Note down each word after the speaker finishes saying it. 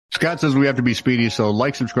Scott says we have to be speedy, so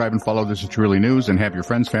like, subscribe, and follow This Is Truly News, and have your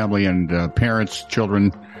friends, family, and parents,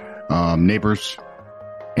 children, neighbors,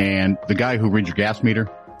 and the guy who reads your gas meter.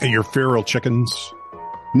 And your feral chickens.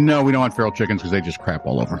 No, we don't want feral chickens because they just crap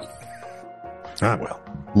all over. Ah, well.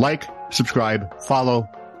 Like, subscribe, follow.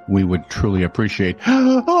 We would truly appreciate.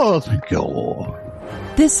 Oh, thank you.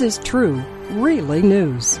 This is True, Really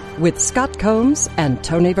News with Scott Combs and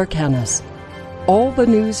Tony Vercanis. All the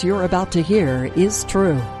news you're about to hear is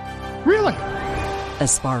true. Really?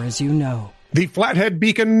 As far as you know. The Flathead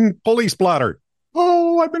Beacon police blotter.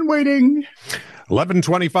 Oh, I've been waiting.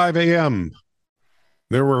 11:25 a.m.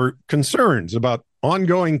 There were concerns about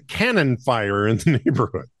ongoing cannon fire in the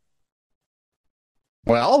neighborhood.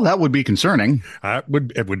 Well, that would be concerning.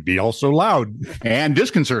 It would be also loud. And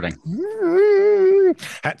disconcerting.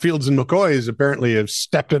 Hatfields and McCoys apparently have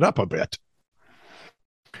stepped it up a bit.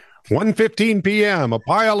 1:15 p.m. A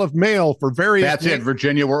pile of mail for various... That's it,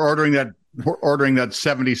 Virginia. We're ordering that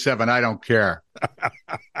 77. I don't care.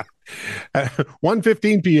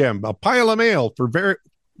 1:15 p.m. A pile of mail for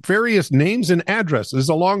various names and addresses,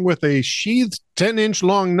 along with a sheathed 10-inch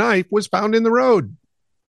long knife, was found in the road.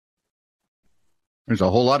 There's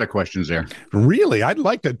a whole lot of questions there. Really? I'd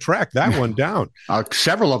like to track that one down.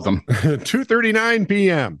 Several of them. 2:39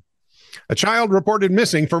 p.m. A child reported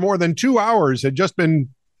missing for more than 2 hours had just been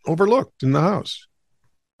overlooked in the house.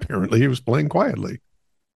 Apparently, he was playing quietly.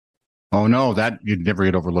 Oh, no, that you'd never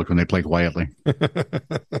get overlooked when they play quietly.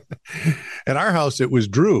 At our house, it was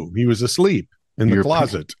Drew. He was asleep in the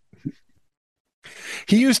closet.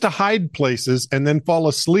 He used to hide places and then fall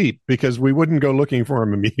asleep because we wouldn't go looking for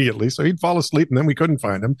him immediately. So he'd fall asleep and then we couldn't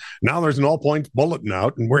find him. Now there's an all-points bulletin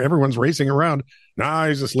out and where everyone's racing around. Now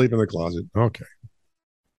he's asleep in the closet. Okay.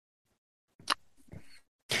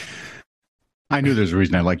 I knew there's a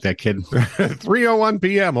reason I liked that kid. 3:01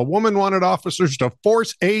 p.m. A woman wanted officers to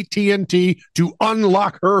force AT&T to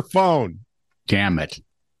unlock her phone. Damn it.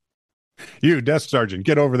 You, desk sergeant,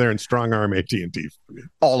 get over there and strong arm AT&T.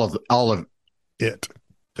 All of it.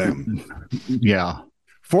 Them. Yeah.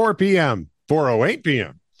 4:08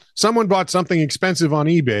 p.m. Someone bought something expensive on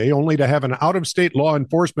eBay only to have an out-of-state law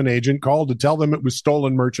enforcement agent call to tell them it was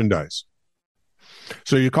stolen merchandise.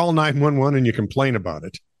 So you call 911 and you complain about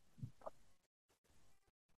it.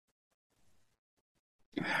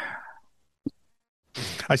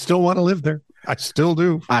 I still want to live there. I still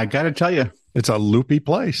do. I got to tell you. It's a loopy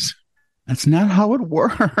place. That's not how it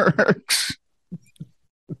works.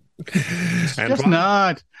 It's just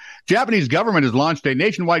not. Japanese government has launched a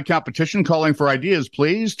nationwide competition calling for ideas,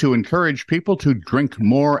 please, to encourage people to drink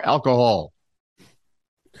more alcohol.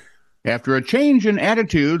 After a change in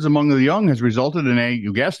attitudes among the young has resulted in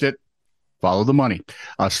you guessed it, follow the money,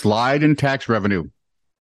 a slide in tax revenue.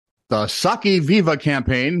 The Sake Viva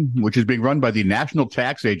campaign, which is being run by the National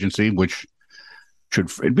Tax Agency, which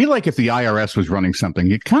it'd be like if the IRS was running something.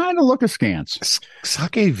 You kind of look askance.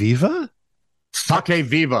 Sake Viva? Sake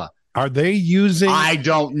Viva. Are they using... I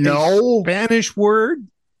don't know. Spanish word?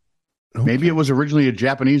 Okay. Maybe it was originally a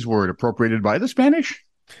Japanese word appropriated by the Spanish.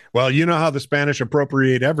 Well, you know how the Spanish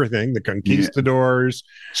appropriate everything. The conquistadors.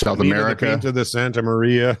 South America. To the Santa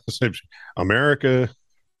Maria. America.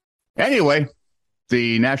 Anyway,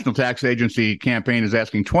 the National Tax Agency campaign is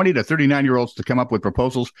asking 20 to 39-year-olds to come up with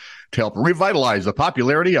proposals to help revitalize the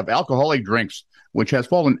popularity of alcoholic drinks, which has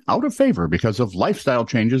fallen out of favor because of lifestyle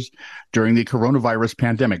changes during the coronavirus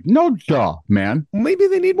pandemic. No duh, man. Maybe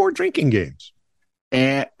they need more drinking games.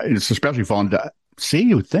 And it's especially fallen down. See,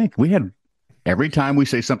 you would think we had, every time we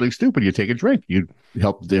say something stupid, you take a drink. You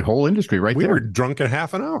help the whole industry there. We were drunk in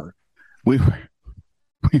half an hour. We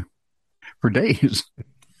were for days.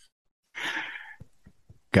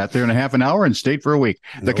 Got there in a half an hour and stayed for a week.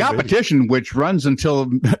 The competition, which runs until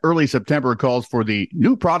early September, calls for the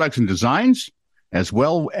new products and designs, as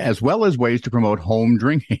well as ways to promote home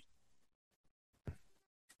drinking.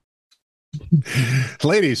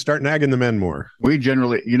 Ladies, start nagging the men more. We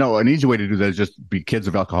generally, an easy way to do that is just be kids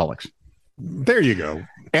of alcoholics. There you go.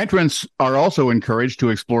 Entrants are also encouraged to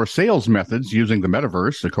explore sales methods using the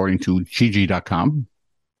metaverse, according to Gigi.com.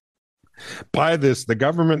 Buy this. The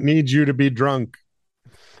government needs you to be drunk.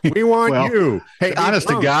 We want you. Hey, honest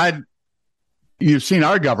to God, you've seen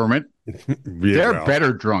our government. They're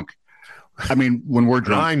better drunk. I mean, when we're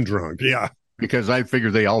drunk. I'm drunk, yeah. Because I figure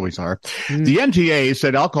they always are. The NTA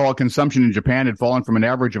said alcohol consumption in Japan had fallen from an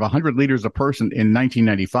average of 100 liters a person in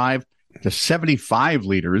 1995 to 75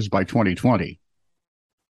 liters by 2020.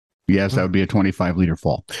 Yes, that would be a 25-liter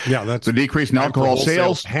fall. Yeah, that's the decrease in alcohol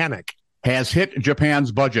sales panic has hit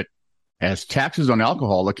Japan's budget, as taxes on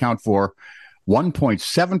alcohol account for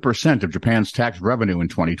 1.7% of Japan's tax revenue in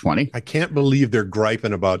 2020. I can't believe they're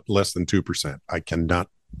griping about less than 2%. I cannot.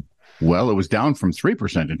 Well, it was down from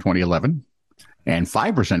 3% in 2011 and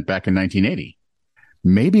 5% back in 1980.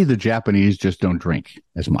 Maybe the Japanese just don't drink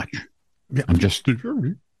as much. Yeah.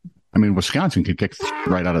 Wisconsin could kick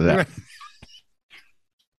right out of that.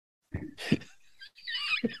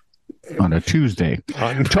 On a Tuesday.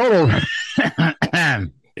 Total.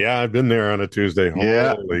 Yeah, I've been there on a Tuesday.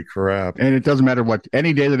 Yeah. Holy crap. And it doesn't matter what,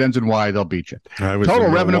 any day that ends in Y, they'll beat you. I was Total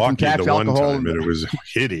in revenue from Milwaukee tax the one alcohol. time, and it was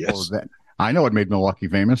hideous. I know it made Milwaukee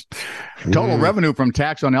famous. Total revenue from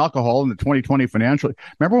tax on alcohol in the 2020 financial.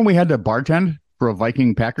 Remember when we had to bartend for a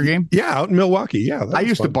Viking Packer game? Yeah, out in Milwaukee. Yeah. I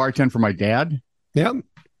used to bartend for my dad. Yeah.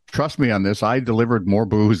 Trust me on this. I delivered more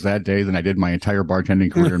booze that day than I did my entire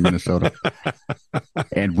bartending career in Minnesota.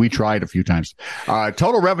 And we tried a few times.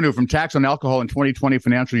 Total revenue from tax on alcohol in 2020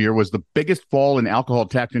 financial year was the biggest fall in alcohol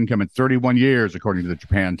tax income in 31 years, according to the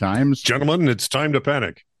Japan Times. Gentlemen, it's time to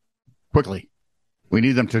panic. Quickly. We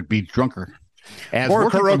need them to be drunker. More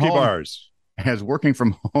karaoke bars. As working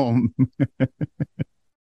from home.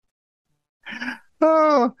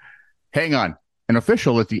 Oh, hang on. An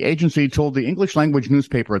official at the agency told the English language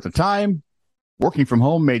newspaper at the time, working from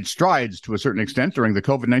home made strides to a certain extent during the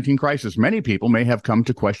COVID-19 crisis. Many people may have come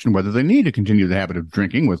to question whether they need to continue the habit of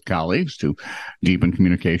drinking with colleagues to deepen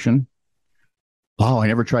communication. Oh, I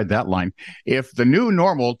never tried that line. If the new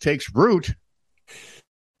normal takes root,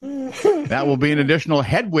 that will be an additional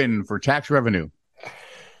headwind for tax revenue.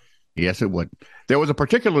 Yes, it would. There was a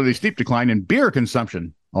particularly steep decline in beer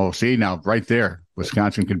consumption. Oh, see, now right there,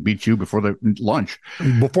 Wisconsin could beat you before the lunch.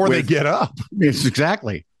 Before they get up. Yes,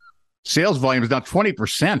 exactly. Sales volume is now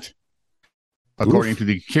 20%, according to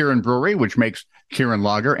the Kirin Brewery, which makes Kirin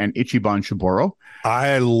Lager and Ichiban Sapporo.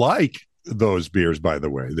 I like those beers, by the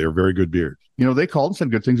way. They're very good beers. You know, they called and said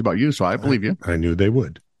good things about you, so I believe you. I knew they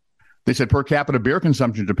would. They said per capita beer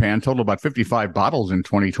consumption in Japan totaled about 55 bottles in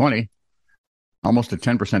 2020, almost a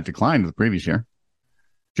 10% decline to the previous year.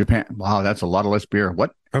 Japan, wow, that's a lot of less beer.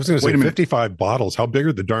 What? I was going to say 55 bottles. How big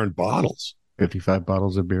are the darn bottles? 55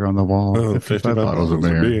 bottles of beer on the wall. Oh, 55 bottles of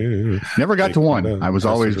beer. Never got to one. I was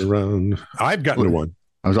always around. I've gotten to one.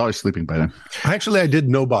 I was always sleeping by then. Actually, I did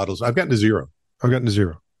no bottles. I've gotten to zero.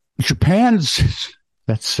 Japan's,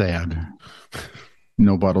 that's sad.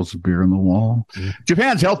 No bottles of beer on the wall.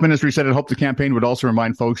 Japan's health ministry said it hoped the campaign would also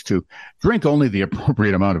remind folks to drink only the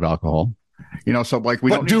appropriate amount of alcohol. You know, so like we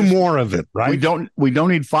don't do more of it, right? We don't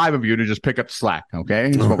need 5 of you to just pick up the slack. Okay,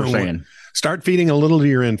 that's what we're saying. Start feeding a little to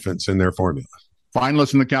your infants in their formula.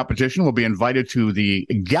 Finalists in the competition will be invited to the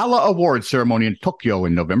Gala Awards ceremony in Tokyo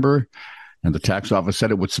in November, and the tax office said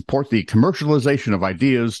it would support the commercialization of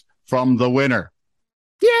ideas from the winner.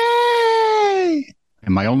 Yay!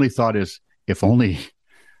 And my only thought is, if only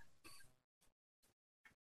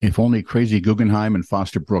Crazy Guggenheim and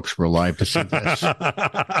Foster Brooks were alive to see this.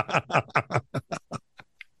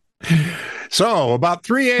 So, about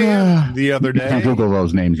 3 a.m. the other day. Google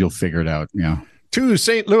those names, you'll figure it out. Yeah. 2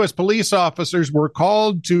 St. Louis police officers were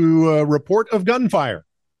called to report of gunfire.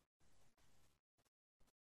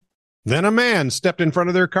 Then a man stepped in front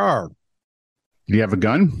of their car. Did he have a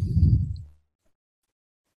gun?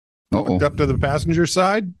 Walked up to the passenger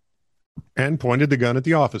side and pointed the gun at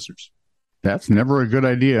the officers. That's never a good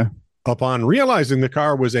idea. Upon realizing the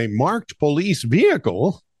car was a marked police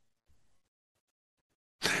vehicle,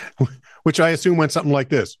 which I assume went something like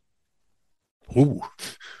this. Ooh.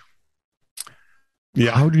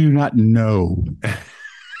 Yeah. How do you not know?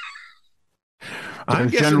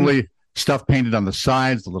 There's generally stuff painted on the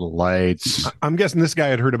sides, the little lights. I'm guessing this guy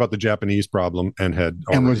had heard about the Japanese problem and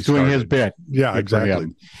was doing his bit. Yeah,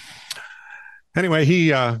 exactly. Anyway,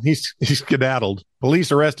 he skedaddled. Police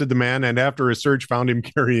arrested the man, and after a search, found him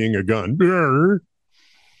carrying a gun.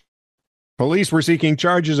 Police were seeking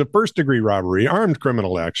charges of first-degree robbery, armed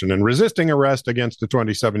criminal action, and resisting arrest against a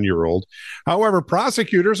 27-year-old. However,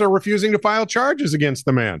 prosecutors are refusing to file charges against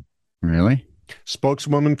the man. Really?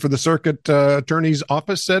 Spokeswoman for the circuit attorney's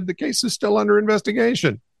office said the case is still under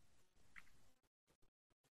investigation.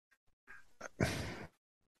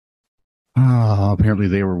 Oh, apparently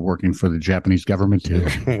they were working for the Japanese government too.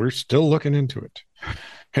 We're still looking into it.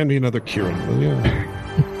 Hand me another Kirin, will you?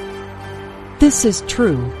 This is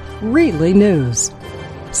true, really news.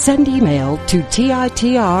 Send email to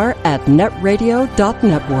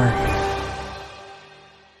TITR@netradio.network.